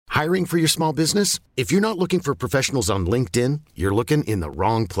Hiring for your small business? If you're not looking for professionals on LinkedIn, you're looking in the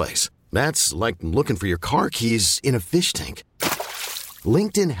wrong place. That's like looking for your car keys in a fish tank.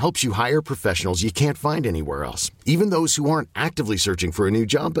 LinkedIn helps you hire professionals you can't find anywhere else, even those who aren't actively searching for a new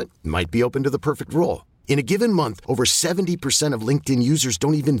job but might be open to the perfect role. In a given month, over 70% of LinkedIn users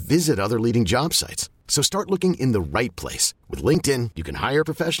don't even visit other leading job sites. So start looking in the right place. With LinkedIn, you can hire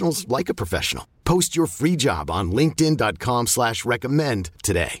professionals like a professional. Post your free job on linkedin.com/recommend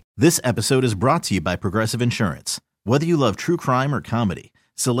today. This episode is brought to you by Progressive Insurance. Whether you love true crime or comedy,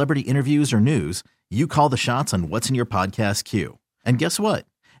 celebrity interviews or news, you call the shots on what's in your podcast queue. And guess what?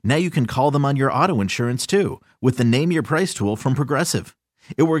 Now you can call them on your auto insurance too with the Name Your Price tool from Progressive.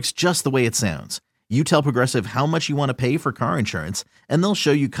 It works just the way it sounds. You tell Progressive how much you want to pay for car insurance, and they'll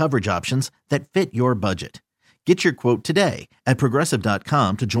show you coverage options that fit your budget. Get your quote today at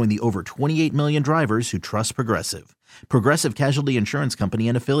Progressive.com to join the over 28 million drivers who trust Progressive. Progressive Casualty Insurance Company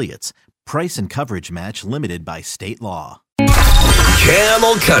and Affiliates. Price and coverage match limited by state law.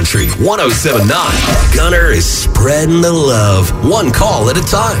 Camel Country 107.9. Gunner is spreading the love, one call at a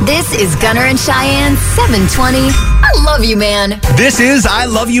time. This is Gunner and Cheyenne 720. I love you, man. This is I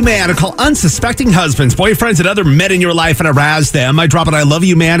Love You, Man. I call unsuspecting husbands, boyfriends, and other men in your life and arouse them. I drop an I Love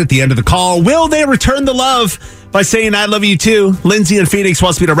You, Man at the end of the call. Will they return the love by saying I love you too? Lindsay in Phoenix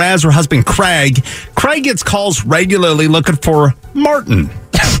wants me to razz her husband, Craig. Craig gets calls regularly looking for Martin.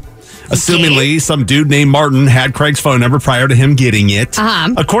 Assumingly, some dude named Martin had Craig's phone number prior to him getting it.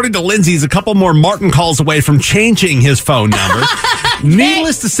 According to Lindsay, he's a couple more Martin calls away from changing his phone number.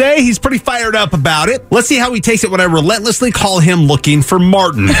 Needless to say, he's pretty fired up about it. Let's see how he takes it when I relentlessly call him looking for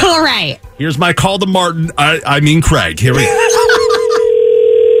Martin. All right. Here's my call to Martin. I mean Craig. Here we go.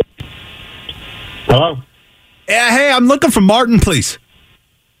 Hello? Hey, I'm looking for Martin, please.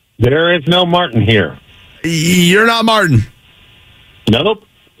 There is no Martin here. You're not Martin. Nope.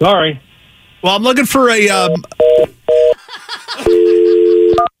 Sorry. Well, I'm looking for a...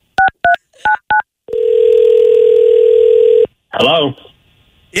 Hello?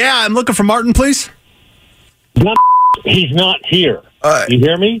 Yeah, I'm looking for Martin, please. No, he's not here. You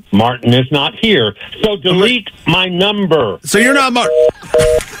hear me? Martin is not here. So delete my number. So you're not Martin.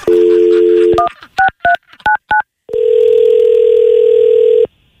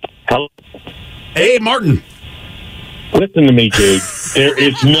 Hello? Hey, Martin. Listen to me, dude. There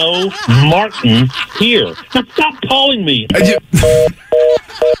is no Martin here. Now stop calling me.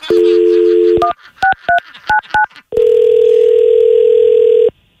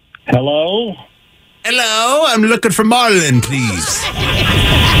 Hello? Hello, I'm looking for Marlon, please.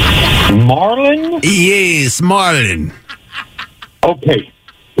 Marlon? Yes, Marlon. Okay.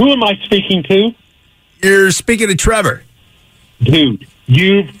 Who am I speaking to? You're speaking to Trevor. Dude,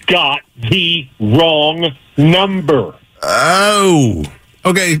 you've got the wrong number. Oh.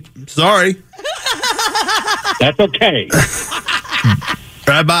 Okay, sorry. That's okay.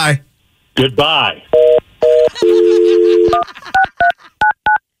 Bye-bye. Goodbye.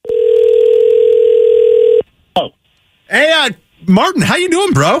 Oh. Hey, Martin, how you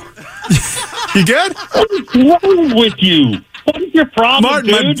doing, bro? You good? What's wrong with you? What is your problem,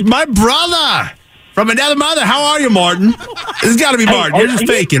 Martin, dude? my brother from another mother. How are you, Martin? This has got to be Martin. You're just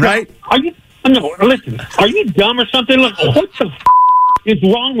faking, right? Are you? No, listen. Are you dumb or something? Look, what the is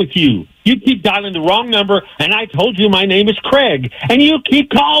wrong with you? You keep dialing the wrong number, and I told you my name is Craig, and you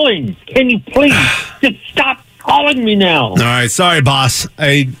keep calling. Can you please just stop calling me now? All right, sorry, boss.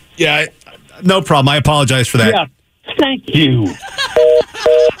 No problem. I apologize for that. Yeah, thank you.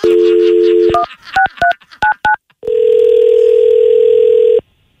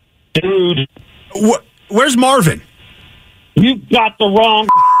 Dude. Where's Marvin? You got the wrong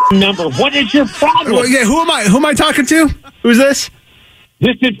number. What is your problem? Yeah, who am I talking to? Who's this?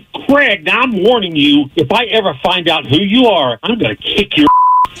 This is Craig. Now, I'm warning you, if I ever find out who you are, I'm going to kick your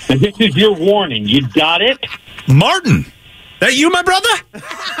and this is your warning. You got it? Martin. That you, my brother?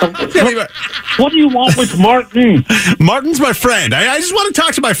 What do you want with Martin? Martin's my friend. I just want to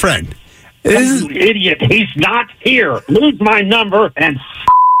talk to my friend. You idiot. He's not here. Lose my number and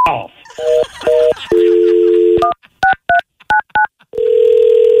off.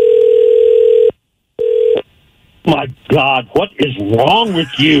 My God, what is wrong with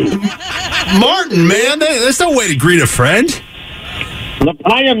you? Martin, man, there's no way to greet a friend. Look,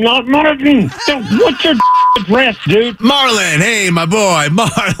 I am not Martin. What's your address, dude? Marlon, hey, my boy,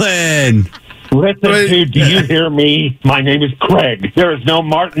 Marlon. Listen, dude, do you hear me? My name is Craig. There is no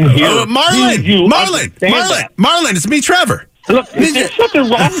Martin here. Marlon, it's me, Trevor. Look, is there something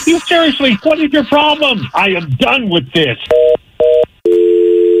wrong with you? Seriously, what is your problem? I am done with this.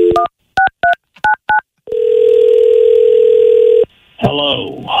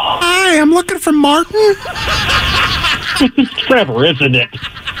 Hello. Hi, I'm looking for Martin. This is Trevor, isn't it?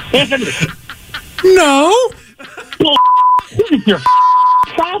 Isn't it? No. Well, what is your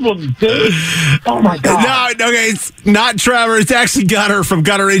problem, dude? Oh, my God. No, okay, it's not Trevor. It's actually Gunner from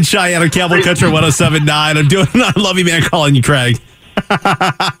Gunner in Cheyenne on Camel Country 107.9. I'm doing I love you, man, calling you, Craig.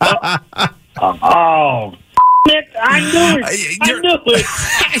 Oh, shit. I knew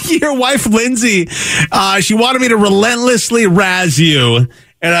it. Your wife, Lindsay, she wanted me to relentlessly razz you.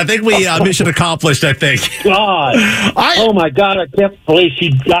 And I think we mission accomplished, I think. God. Oh, my God. I can't believe she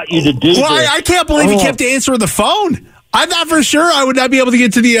got you to do this. I can't believe you kept answering the phone. I thought for sure I would not be able to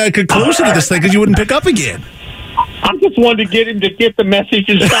get to the conclusion of this thing because you wouldn't pick up again. I just wanted to get him to get the message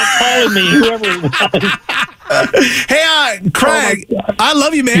and stop calling me, whoever it was. Hey, Craig, I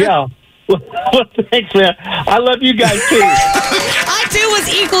love you, man. Yeah. Well, thanks, man. I love you guys, too. I, too, was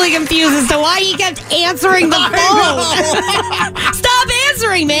equally confused as to why he kept answering the phone. Stop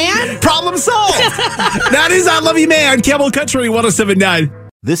answering, man. Problem solved. That is I Love You, Man. Camel Country 107.9.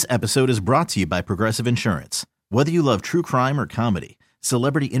 This episode is brought to you by Progressive Insurance. Whether you love true crime or comedy,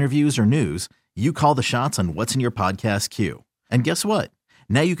 celebrity interviews or news, you call the shots on what's in your podcast queue. And guess what?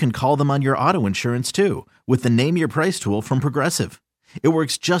 Now you can call them on your auto insurance, too, with the Name Your Price tool from Progressive. It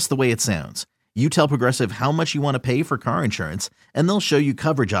works just the way it sounds. You tell Progressive how much you want to pay for car insurance, and they'll show you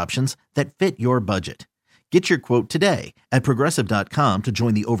coverage options that fit your budget. Get your quote today at Progressive.com to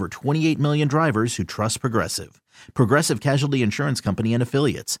join the over 28 million drivers who trust Progressive. Progressive Casualty Insurance Company and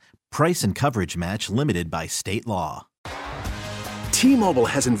Affiliates. Price and coverage match limited by state law. T-Mobile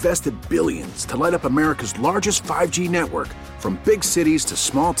has invested billions to light up America's largest 5G network, from big cities to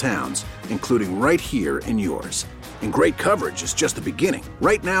small towns, including right here in yours. And great coverage is just the beginning.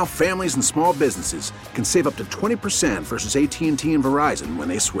 Right now, families and small businesses can save up to 20% versus AT&T and Verizon when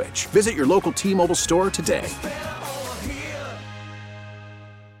they switch. Visit your local T-Mobile store today.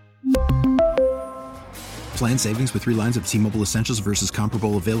 Plan savings with 3 lines of T-Mobile Essentials versus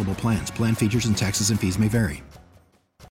comparable available plans. Plan features and taxes and fees may vary.